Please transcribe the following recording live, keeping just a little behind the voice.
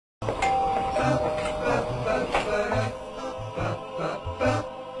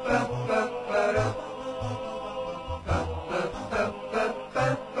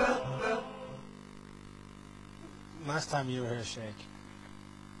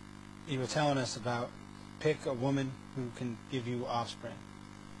you were telling us about pick a woman who can give you offspring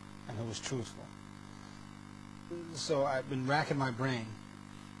and who is truthful. So I've been racking my brain.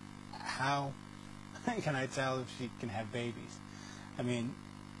 How can I tell if she can have babies? I mean,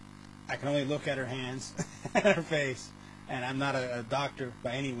 I can only look at her hands and her face, and I'm not a doctor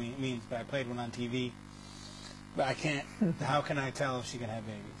by any means, but I played one on TV. But I can't. How can I tell if she can have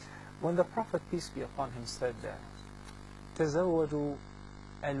babies? When the Prophet, peace be upon him, said that, تزوجوا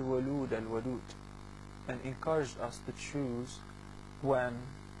الولود الودود, and encouraged us to choose one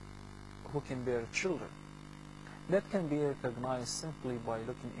who can bear children. That can be recognized simply by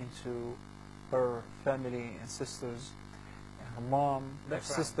looking into her family and sisters, her mom, her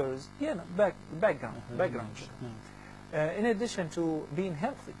sisters, background. In addition to being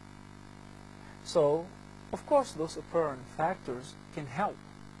healthy. So, of course, those apparent factors can help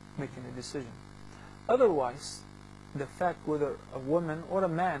making a decision. Otherwise, the fact whether a woman or a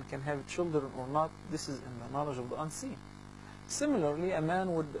man can have children or not, this is in the knowledge of the unseen. Similarly, a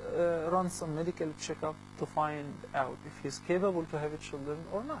man would run some medical checkup to find out if he's capable to have children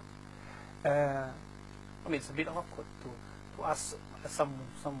or not. I mean, it's a bit awkward to ask some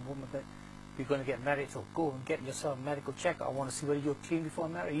woman that you're going to get married, so go and get yourself a medical checkup. I want to see whether you're clean before I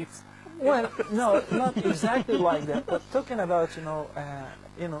marry you. Well, no, not exactly like that. But talking about,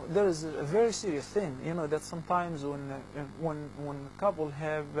 there is a very serious thing, that sometimes when a couple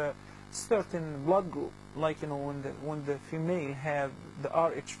have certain blood group, like when the female have the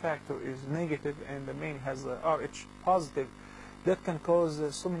Rh factor is negative and the male has the Rh positive, that can cause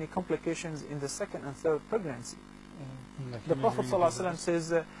so many complications in the second and third pregnancy. The Prophet ﷺ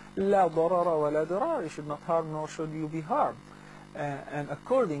says, "La darara wa la dirar," you should not harm nor should you be harmed. And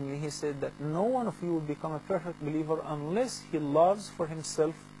accordingly, he said that no one of you will become a perfect believer unless he loves for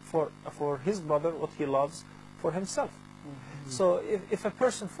himself, for his brother, what he loves for himself. So if a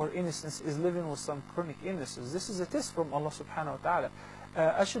person, for instance, is living with some chronic illnesses, this is a test from Allah subhanahu wa ta'ala.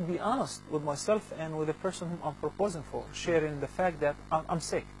 I should be honest with myself and with the person whom I'm proposing for, sharing the fact that I'm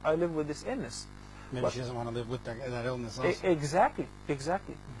sick, I live with this illness. Maybe she doesn't want to live with that illness also. Exactly.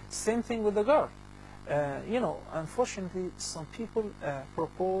 Same thing with the girl. Unfortunately, some people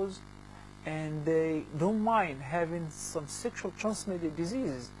propose and they don't mind having some sexual transmitted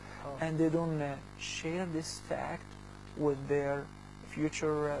diseases, and they don't share this fact with their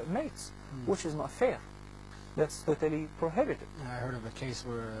future mates, which is not fair. That's totally prohibited. I heard of a case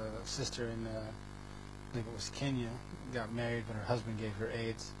where a sister in, I think it was Kenya, got married, but her husband gave her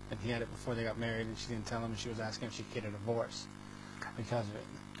AIDS, and he had it before they got married, and she didn't tell him, and she was asking if she could get a divorce because of it.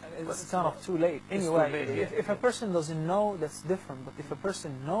 It's kind of too late. Anyway, if a person doesn't know, that's different. But if a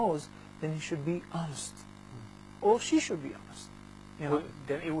person knows, then he should be honest, or she should be honest. Well,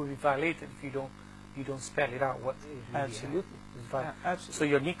 then it will be violated if you don't spell it out what it really Absolutely. Absolutely. So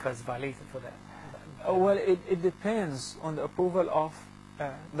your nikah is violated for that. Well, it depends on the approval of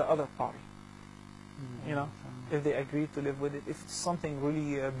the other party. If they agree to live with it, if it's something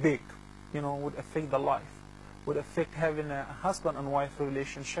really big, would affect the life, would affect having a husband and wife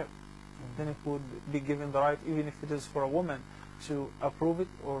relationship, then it would be given the right, even if it is for a woman, to approve it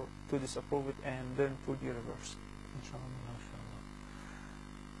or to disapprove it, and then put the reverse.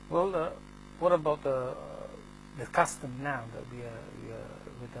 Well, what about the custom now that we are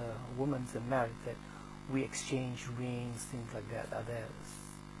with a woman's married, that we exchange rings, things like that? Are there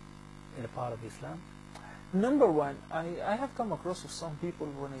in a part of Islam? Number one, I have come across with some people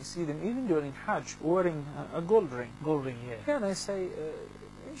when I see them, even during Hajj, wearing a gold ring. Gold ring, yeah. And I say,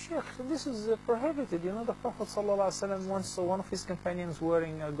 Sheikh, this is prohibited. The Prophet ﷺ once saw one of his companions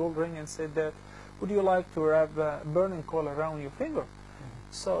wearing a gold ring and said that, would you like to wrap a burning coal around your finger?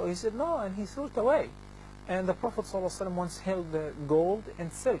 So he said no, and he threw it away. And the Prophet ﷺ once held the gold and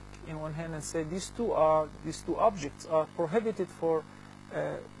silk in one hand and said, these two objects are prohibited for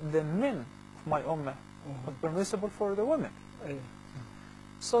the men of my ummah, but permissible for the women.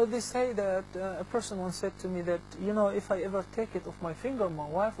 So they say that a person once said to me that, if I ever take it off my finger, my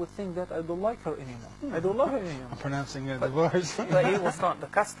wife would think that I don't like her anymore. I don't love her anymore. I'm pronouncing a divorce. But it was not the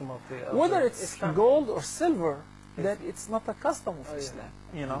custom of the whether it's Islam. Gold or silver, that it's not a custom of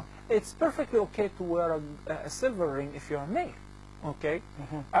Islam. It's perfectly okay to wear a silver ring if you're a male, okay,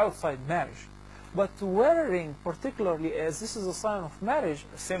 outside marriage. But to wear a ring, particularly as this is a sign of marriage,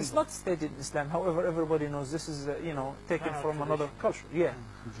 it's not stated in Islam. However, everybody knows this is, taken from another culture. Yeah.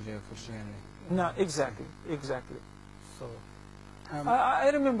 Judeo-Christianity. No, exactly. So, I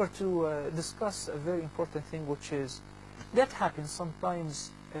remember to discuss a very important thing, which is that happens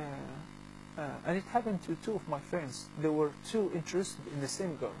sometimes, and it happened to two of my friends. They were two interested in the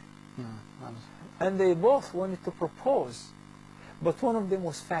same girl, and they both wanted to propose, but one of them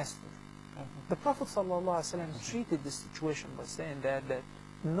was fasting. The Prophet ﷺ treated this situation by saying that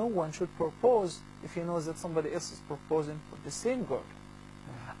no one should propose if he knows that somebody else is proposing for the same girl.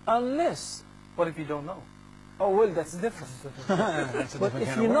 Unless, What if you don't know? oh well, that's different. That's a But different if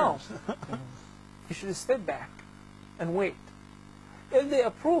kind you of know, worms. you should step back and wait. If they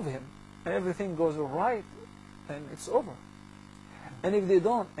approve him and everything goes all right, then it's over. And if they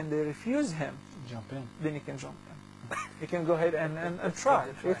don't and they refuse him, Jump in. then you can jump in. You can go ahead and try.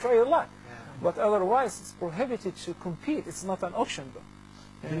 You try your luck. But otherwise, it's prohibited to compete. It's not an auction,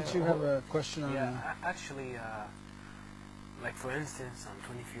 though. Didn't you have a question on? Yeah, actually, like for instance, I'm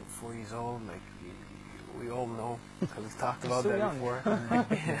 24 years old. Like we all know, because we've talked about Still that young. before.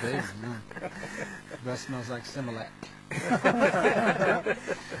 Baby, no. Breath smells like Similac.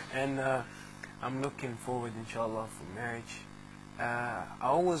 And I'm looking forward, inshallah, for marriage. I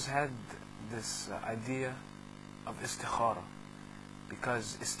always had this idea of istikhara,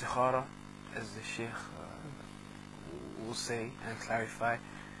 because istikhara, as the Sheikh will say and clarify,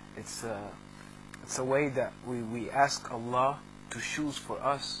 it's a way that we ask Allah to choose for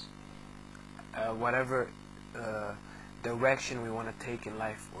us whatever direction we want to take in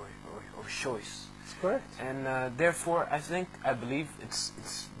life or choice. That's correct. And therefore, I believe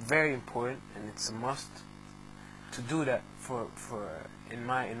it's very important and it's a must to do that for in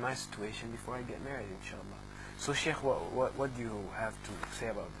my situation before I get married, inshallah. So, Sheikh, what do you have to say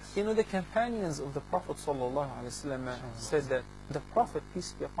about this? You know, the companions of the Prophet ﷺ said that the Prophet,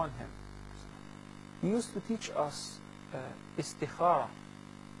 peace be upon him, used to teach us istikhara,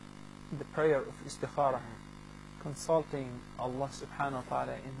 the prayer of istikhara, consulting Allah subhanahu wa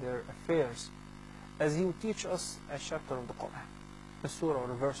ta'ala in their affairs, as he would teach us a chapter of the Quran, a surah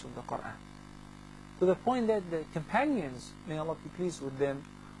or a verse of the Quran. To the point that the companions, may Allah be pleased with them,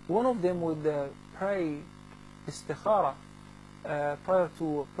 one of them would pray istikhara prior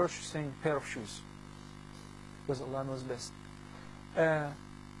to purchasing a pair of shoes, because Allah knows best.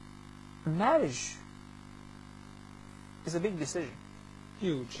 Marriage is a big decision.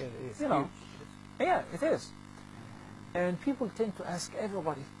 Huge. You know, yeah, it is. And people tend to ask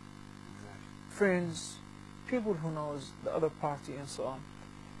everybody, friends, people who knows the other party and so on.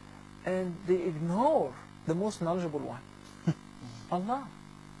 And they ignore the most knowledgeable one, Allah,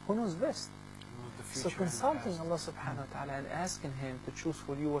 who knows best. So consulting Allah subhanahu wa ta'ala and asking Him to choose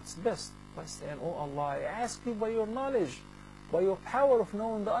for you what's best by saying, oh Allah, I ask you by your knowledge, by your power of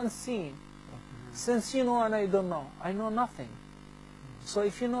knowing the unseen. Since you know and I don't know, I know nothing. So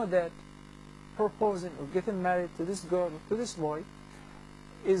if you know that proposing or getting married to this girl, to this boy,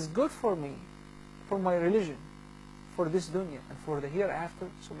 is good for me, for my religion, for this dunya and for the hereafter,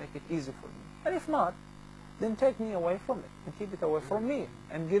 so make it easy for me. And if not, then take me away from it and keep it away from me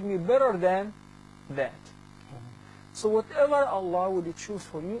and give me better than that. So whatever Allah would choose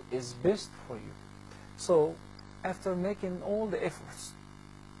for you is best for you. So after making all the efforts,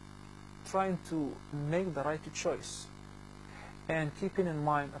 trying to make the right choice and keeping in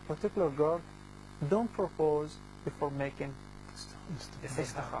mind a particular girl, don't propose before making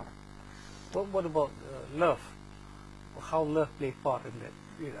istikhara. What about love? How love play part in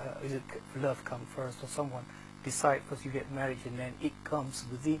that? Is it love come first, or someone decide because you get married and then it comes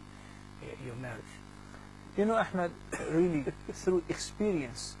within your marriage? You know, Ahmed, really, through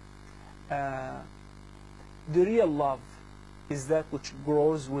experience, the real love is that which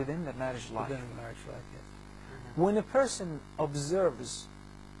grows within the marriage life. Within the marriage life, yes. When a person observes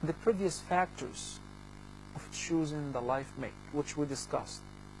the previous factors of choosing the life mate, which we discussed,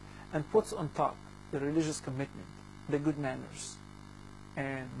 and puts on top the religious commitment, the good manners,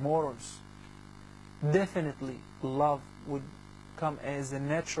 and morals, definitely love would come as a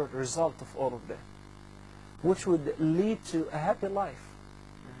natural result of all of that, which would lead to a happy life.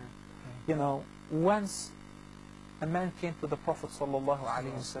 You know, once a man came to the Prophet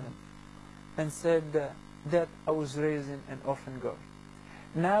ﷺ and said that I was raising an orphan girl.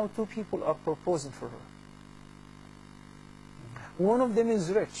 Now two people are proposing for her. One of them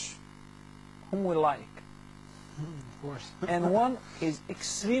is rich, whom we like, Of course. and one is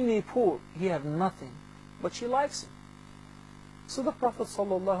extremely poor. He has nothing, but she likes him. So the Prophet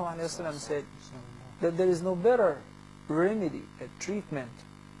ﷺ said that there is no better remedy, a treatment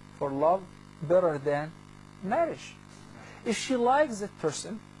for love better than marriage. If she likes that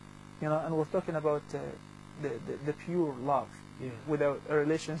person, you know, and we're talking about the pure love, without a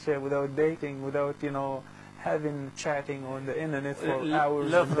relationship, without dating, without, you know, having chatting on the internet for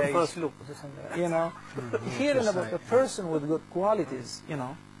hours Love and at days. first look. You know, hearing about a person with good qualities, you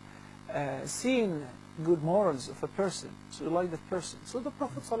know, seeing good morals of a person, so you like that person. So the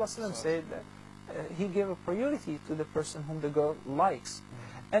Prophet ﷺ said that he gave a priority to the person whom the girl likes.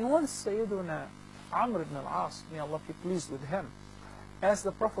 And once Sayyiduna Amr ibn al-As, may Allah be pleased with him, asked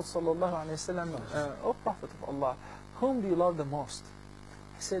the Prophet sallallahu alaihi wasallam, "O Prophet of Allah, whom do you love the most?"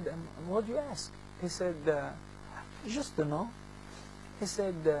 He said, "What do you ask?" He said, "Just to know." He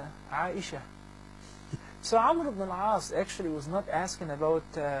said, "Aisha." So Amr ibn al-As actually was not asking about,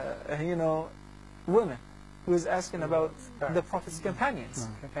 women. He was asking about the Prophet's companions.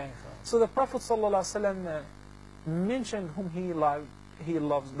 So the Prophet ﷺ mentioned whom he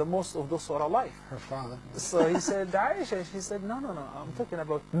loves the most of those who are alive. Her father. So he said, Aisha. She said, no, I'm talking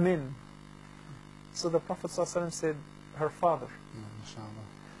about men. So the Prophet ﷺ said, her father. Inshallah.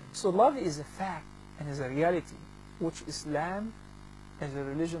 So love is a fact and is a reality which Islam as a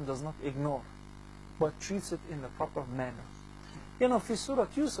religion does not ignore, but treats it in the proper manner. You know, في Surah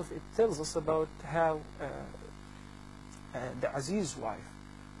Yusuf, it tells us about how the Aziz wife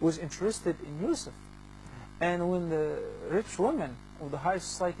was interested in Yusuf. And when the rich woman of the high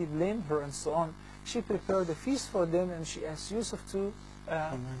society blamed her and so on, she prepared a feast for them and she asked Yusuf to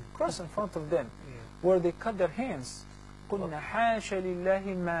cross in front of them, where they cut their hands. قُلْنَا حَاشَ لِلَّهِ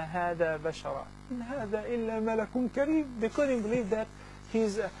مَا هَذَا بَشَرًا إِنْ هَذَا إِلَّا مَلَكٌ كَرِيمٌ. They couldn't believe that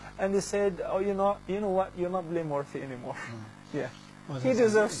he's, and they said, oh, you know what, you're not blameworthy anymore. Yeah. He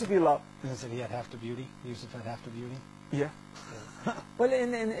deserves to be loved. And they said he had half the beauty. Yusuf had half the beauty. Yeah. Well,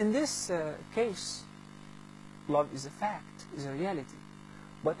 in this case, love is a fact, is a reality.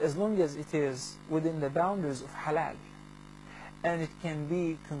 But as long as it is within the boundaries of halal, and it can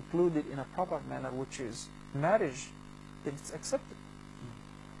be concluded in a proper manner, which is marriage, then it's accepted.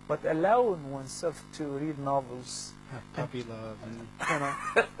 But allowing oneself to read novels, Puppy love. And you know,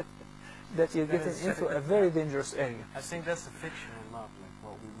 that you're getting into a very dangerous area. I think that's the fictional love, like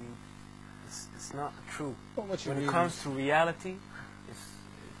what we read. It's not true. Well, what you when read it comes to reality,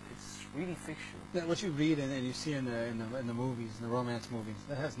 it's really fictional. Yeah, what you read and you see in the movies, in the romance movies,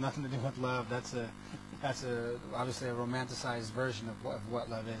 that has nothing to do with love. That's obviously a romanticized version of what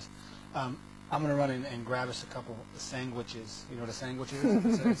love is. I'm going to run in and grab us a couple sandwiches. You know what a sandwich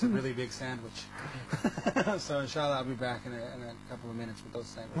is? It's a really big sandwich. So inshallah, I'll be back in a couple of minutes with those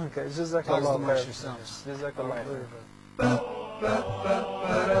sandwiches. Okay, Jazakallah Talk amongst khair. yourselves. Jazakallah khair.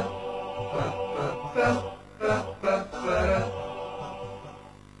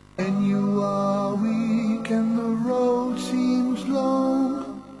 When you are weak and the road seems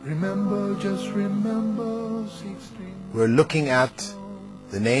long, remember, just remember, 16. We're looking at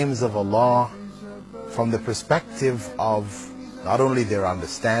the names of Allah from the perspective of not only their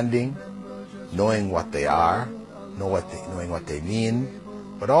understanding, knowing what they are, knowing what they mean,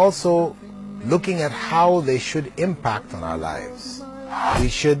 but also looking at how they should impact on our lives. We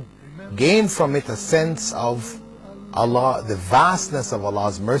should gain from it a sense of Allah, the vastness of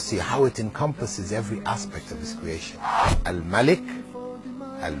Allah's mercy, how it encompasses every aspect of His creation. Al-Malik,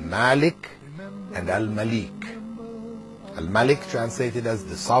 Al-Malik, and Al-Malik. Al-Malik translated as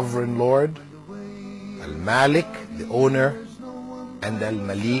the sovereign Lord, Al-Malik, the owner, and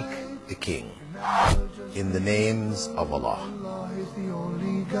Al-Malik, the king. In the names of Allah. Allah is the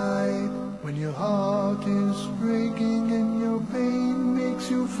only guide. When your heart is breaking and your pain makes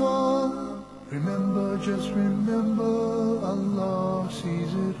you fall, remember, just remember, Allah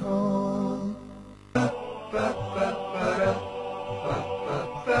sees it all.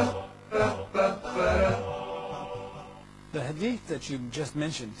 The hadith that you just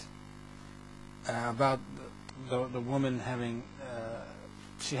mentioned about the woman having,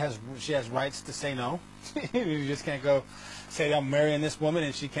 she has rights to say no. You just can't go say I'm marrying this woman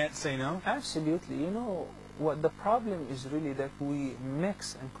and she can't say no. Absolutely. You know, what the problem is really that we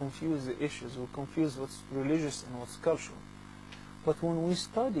mix and confuse the issues. We confuse what's religious and what's cultural. But when we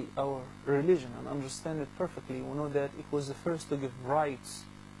study our religion and understand it perfectly, we know that it was the first to give rights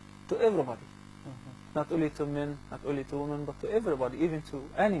to everybody. Not only to men, not only to women, but to everybody, even to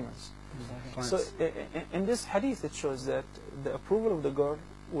animals. So in this hadith it shows that the approval of the girl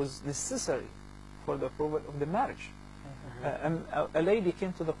was necessary for the approval of the marriage. A lady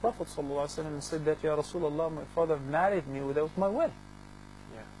came to the Prophet ﷺ and said that, Ya Rasulullah, my father married me without my will.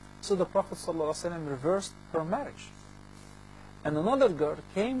 So the Prophet ﷺ reversed her marriage. And another girl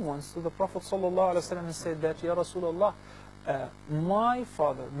came once to the Prophet ﷺ and said that, Ya Rasulullah, my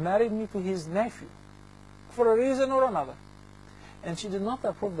father married me to his nephew for a reason or another. And she did not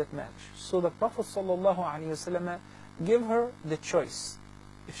approve that marriage. So the Prophet ﷺ gave her the choice.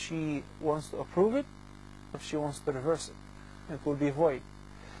 If she wants to approve it, if she wants to reverse it, it will be void.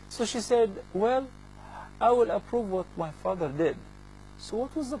 So she said, well, I will approve what my father did. So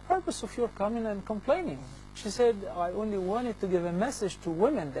what was the purpose of your coming and complaining? She said, I only wanted to give a message to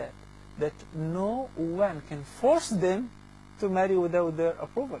women that no one can force them to marry without their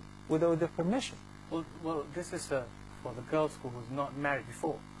approval, without their permission. Well, this is for the girls who was not married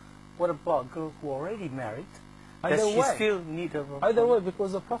before. What about girls who are already married? Either Does she way. still need a Either way,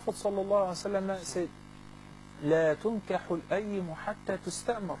 because the Prophet ﷺ said, لا تنكح الأيم حتى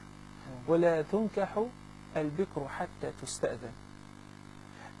تستأمر ولا تنكح البكر حتى تستأذن.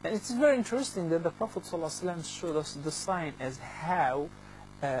 And it's very interesting that the Prophet ﷺ showed us the sign as how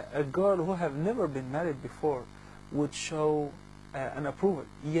a girl who have never been married before would show an approval,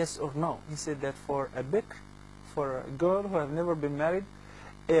 yes or no. He said that for a bikr, for a girl who have never been married,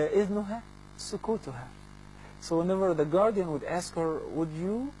 إذنها سكوتها. So whenever the guardian would ask her, would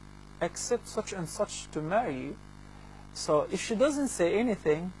you accept such and such to marry you? So if she doesn't say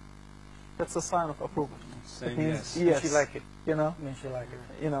anything, that's a sign of approval. Saying It means yes. yes. She like it. You know, I mean, she like it.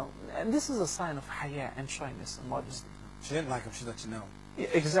 you know, and this is a sign of haya and shyness and modesty. She didn't like him, she let you know. Yeah,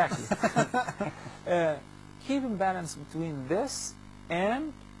 exactly. Keeping balance between this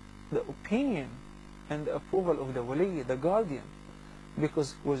and the opinion and the approval of the wali, the guardian,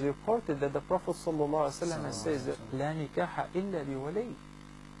 because it was reported that the Prophet ﷺ says that لا نكاح إلا بولي.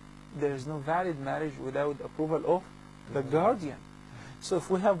 There is no valid marriage without the approval of the guardian. So if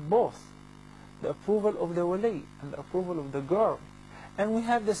we have both, the approval of the wali and the approval of the girl, and we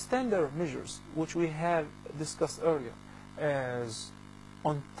have the standard measures which we have discussed earlier as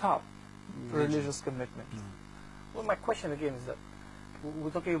on top religious commitment. Well, my question again is that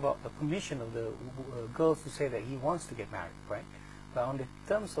we're talking about the permission of the girls to say that he wants to get married, right? But on the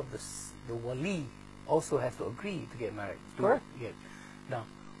terms of the wali also has to agree to get married. Correct. Yeah. Now,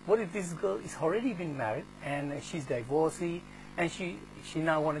 what if this girl is already been married and she's divorcee and she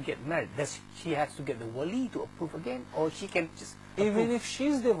now want to get married? Does she has to get the wali to approve again, or she can just Even approve? if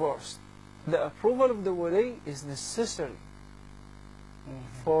she's divorced, the approval of the wali is necessary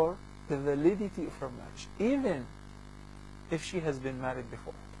for the validity of her marriage, even if she has been married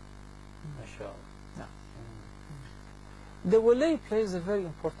before. Mashallah. The wali plays a very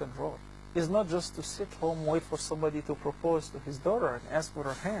important role. It's not just to sit home, wait for somebody to propose to his daughter and ask for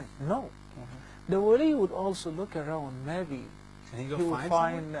her hand. No. The wali would also look around, maybe Can he go he would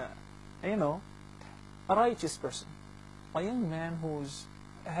find find, you know, a righteous person, a young man who's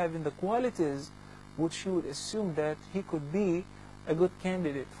having the qualities which he would assume that he could be a good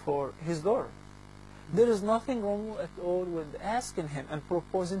candidate for his daughter. There is nothing wrong at all with asking him and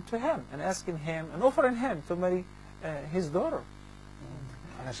proposing to him and asking him and offering him to marry his daughter.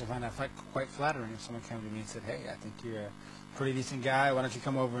 I actually find that quite flattering if someone came to me and said, hey, I think you're a pretty decent guy, why don't you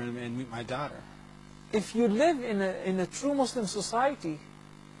come over and meet my daughter? If you live in a true Muslim society,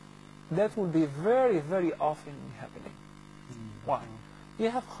 that will be very, very often happening. Why? You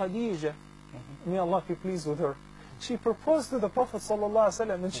have Khadija, may Allah be pleased with her. She proposed to the Prophet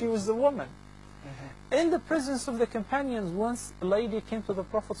ﷺ and she was the woman. In the presence of the companions, once a lady came to the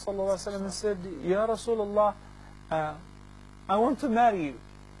Prophet ﷺ and said, Ya Rasulullah, I want to marry you.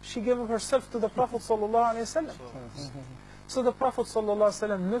 She gave herself to the Prophet ﷺ. So the Prophet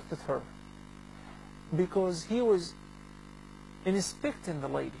ﷺ looked at her because he was inspecting the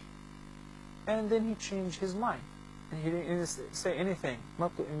lady. And then he changed his mind. And he didn't say anything,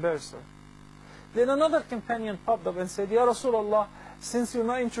 not to embarrass her. Then another companion popped up and said, Ya Rasulullah, since you're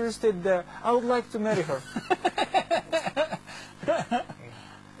not interested, I would like to marry her.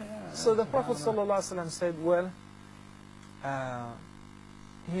 So the Prophet ﷺ said, well,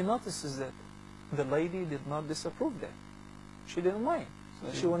 he notices that the lady did not disapprove that. She didn't mind.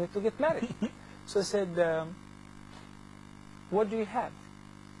 She wanted to get married. So he said, what do you have?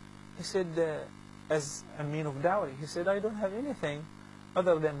 He said, as a mean of dowry. He said, I don't have anything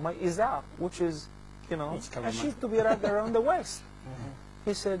other than my izar, which is, you know, a sheet to be wrapped around the waist.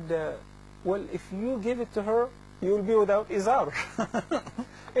 He said, well, if you give it to her, you will be without izar.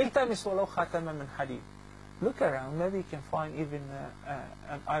 التمس ولو خاتما من حديد. Look around, maybe you can find even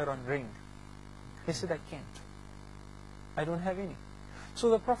an iron ring. He said, I can't. I don't have any. So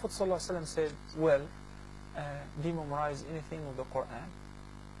the Prophet ﷺ said, well, do you memorize anything of the Quran?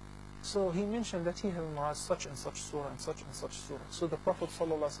 So he mentioned that he had memorized such and such surah and such surah. So the Prophet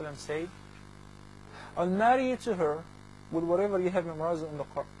ﷺ said, I'll marry you to her with whatever you have memorized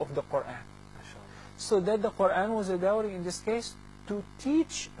of the Quran. So that the Quran was a dowry in this case to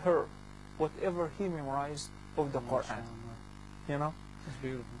teach her whatever he memorized of the Quran. You know? That's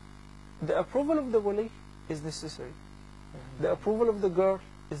beautiful. The approval of the wali is necessary. The approval of the girl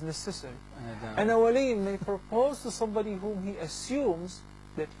is necessary. And a wali may propose to somebody whom he assumes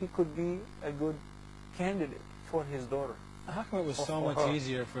that he could be a good candidate for his daughter. How come it was so much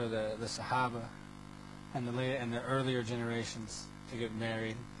easier for the Sahaba and the earlier generations to get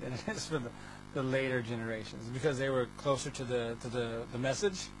married than it is for the later generations because they were closer to the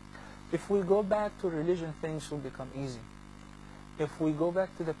message? If we go back to religion, things will become easy. If we go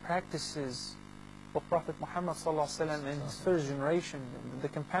back to the practices of Prophet Muhammad ﷺ and his first generation, the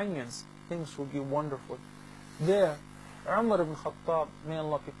companions, things will be wonderful. There, Umar ibn Khattab, may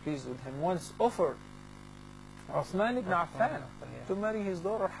Allah be pleased with him, once offered Uthman ibn Affan to marry his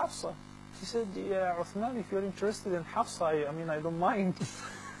daughter Hafsa. He said, yeah, Uthman, if you're interested in Hafsa, I don't mind.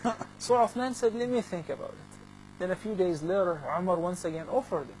 So Uthman said, let me think about it. Then a few days later, Umar once again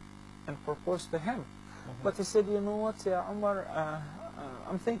offered him and proposed to him. But he said, you know what, yeah, Umar,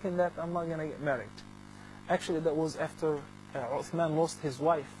 I'm thinking that I'm not going to get married. Actually, that was after Uthman lost his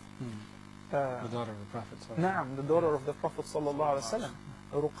wife. The daughter of the Prophet. Naam, the daughter of the Prophet sallallahu alaihi wasallam,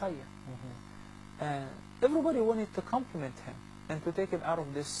 Ruqayya. And everybody wanted to compliment him and to take him out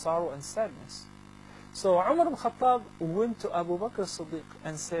of this sorrow and sadness. So Umar ibn Khattab went to Abu Bakr as-Siddiq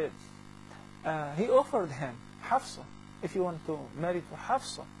and said, he offered him Hafsa, if you want to marry to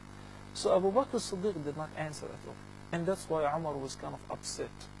Hafsa. So Abu Bakr as-Siddiq did not answer at all. And that's why Umar was kind of upset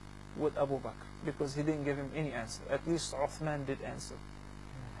with Abu Bakr, because he didn't give him any answer. At least Uthman did answer.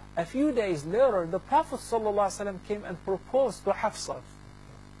 A few days later, the Prophet ﷺ came and proposed to Hafsa.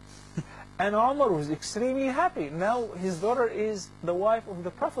 And Umar was extremely happy. Now his daughter is the wife of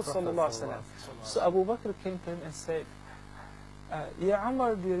the Prophet ﷺ. So Abu Bakr came to him and said, Ya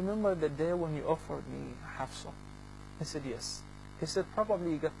Umar, do you remember the day when you offered me Hafsa? He said, yes. He said,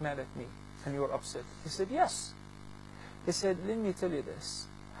 probably you got mad at me and you were upset. He said, yes. He said, let me tell you this.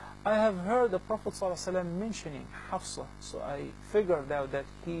 I have heard the Prophet ﷺ mentioning Hafsa, so I figured out that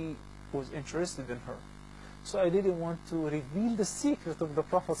he was interested in her. So I didn't want to reveal the secret of the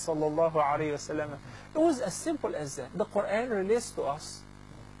Prophet ﷺ. It was as simple as that. The Quran relates to us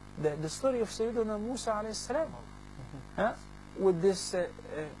the story of Sayyidina Musa alayhi with this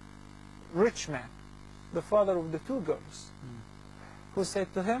rich man, the father of the two girls, who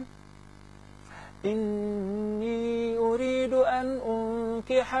said to him, إني أريد أن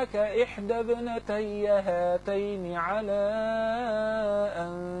أنكحك إحدى ابنتي هاتين على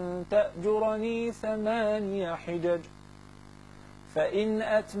أن تأجرني 8 حجج فإن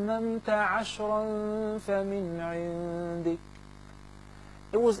أتممت 10 فمن عندك.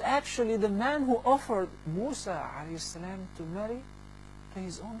 It was actually the man who offered Musa alayhi salam to marry to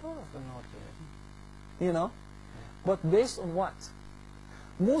his own daughter. You know? But based on what?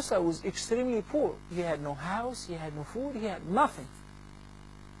 Musa was extremely poor. He had no house, he had no food, he had nothing.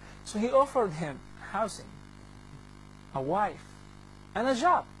 So he offered him housing, a wife, and a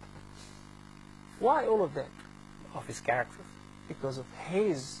job. Why all of that? Of his character. Because of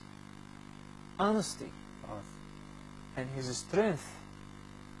his honesty and his strength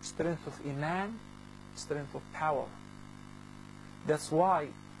of iman, strength of power. That's why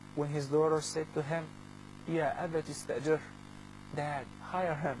when his daughter said to him, Ya abat istajir, Dad,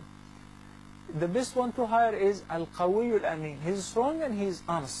 hire him. The best one to hire is Al-Qawi Al-Amin. He's strong and he's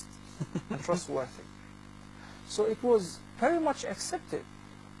honest and trustworthy. So it was very much accepted.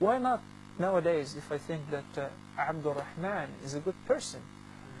 Why not nowadays, if I think that Abdul Rahman is a good person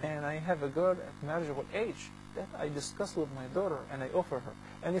and I have a girl at marriageable age, that I discuss with my daughter and I offer her.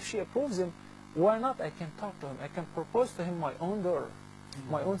 And if she approves him, why not? I can talk to him. I can propose to him my own daughter,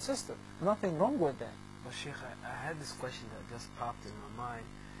 my own sister. Nothing wrong with that. But Sheikh, I had this question that just popped in my mind,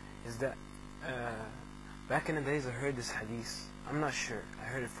 is that back in the days I heard this hadith, I'm not sure, I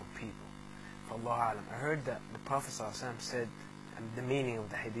heard it from people, for Allah Alam. I heard that the Prophet ﷺ said, and the meaning of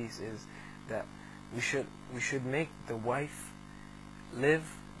the hadith is that we should make the wife live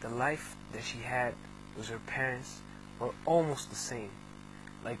the life that she had with her parents, or almost the same.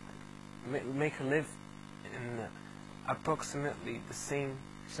 Like, make her live in approximately the same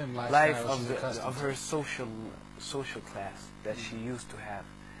life of her social class that she used to have.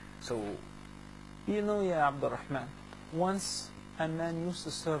 So, you know, Ya Abdul Rahman, once a man used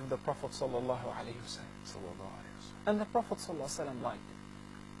to serve the Prophet sallallahu alaihi wasallam, and the Prophet sallallahu alaihi wasallam liked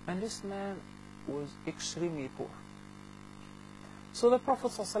it, and this man was extremely poor. So the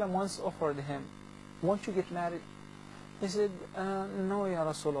Prophet sallallahu alaihi wasallam once offered him, "Won't you get married?" He said, "No, Ya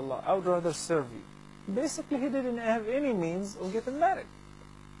Rasulullah, I would rather serve you." Basically, he didn't have any means of getting married.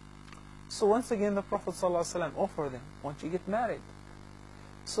 So once again, the Prophet ﷺ offered him, "Won't you get married?"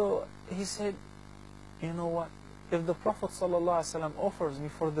 So he said, "You know what? If the Prophet ﷺ offers me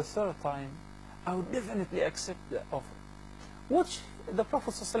for the 3rd time, I would definitely accept the offer." Which the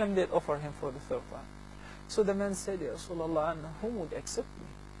Prophet ﷺ did offer him for the 3rd time. So the man said, "Ya Rasulullah, whom would accept me?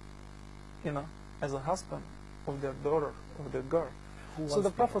 You know, as a husband of their daughter, of their girl?" So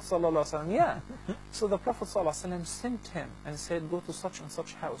the Prophet ﷺ, yeah. So the Prophet ﷺ sent him and said, go to such and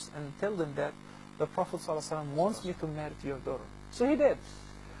such house and tell them that the Prophet ﷺ wants me to marry your daughter. So he did.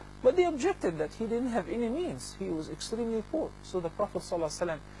 But they objected that he didn't have any means. He was extremely poor. So the Prophet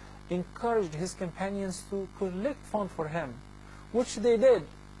ﷺ encouraged his companions to collect funds for him, which they did,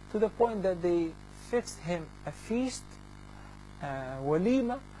 to the point that they fixed him a feast,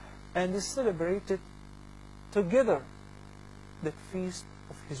 walima, and they celebrated together the feast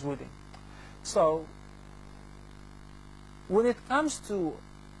of his wedding. So when it comes to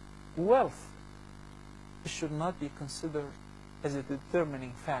wealth, it should not be considered as a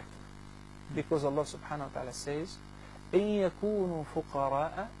determining factor, because Allah subhanahu wa ta'ala says, إِن يَكُونُوا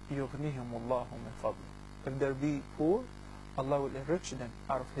فُقَرَاءَ يُغْنِهِمُ اللَّهُ مِنْ فَضْلِهِ. If they be poor, Allah will enrich them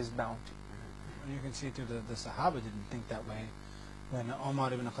out of His bounty. You can see too, the Sahaba didn't think that way. When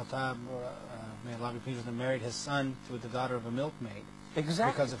Omar ibn Khattab, may Allah be pleased with him, married his son to the daughter of a milkmaid.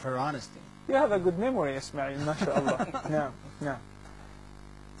 Exactly. Because of her honesty. You have a good memory, Ismail, mashallah. No, no.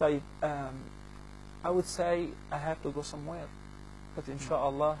 طيب, I would say I have to go somewhere. But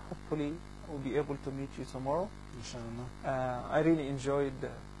inshallah, hopefully, we'll be able to meet you tomorrow. Inshallah. I really enjoyed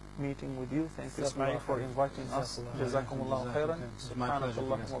meeting with you. Thank you, Ismail, for inviting us. Jazakumullahu khairan. سبحانك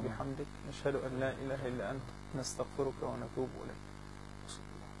اللهم وبحمدك نشهد أن لا إله إلا أنت نستغفرك ونتوب إليك.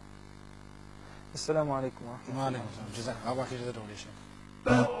 السلام عليكم ورحمة الله. Wa alaikum salam. Jazakallah. I'll walk you to the door, Sheikh.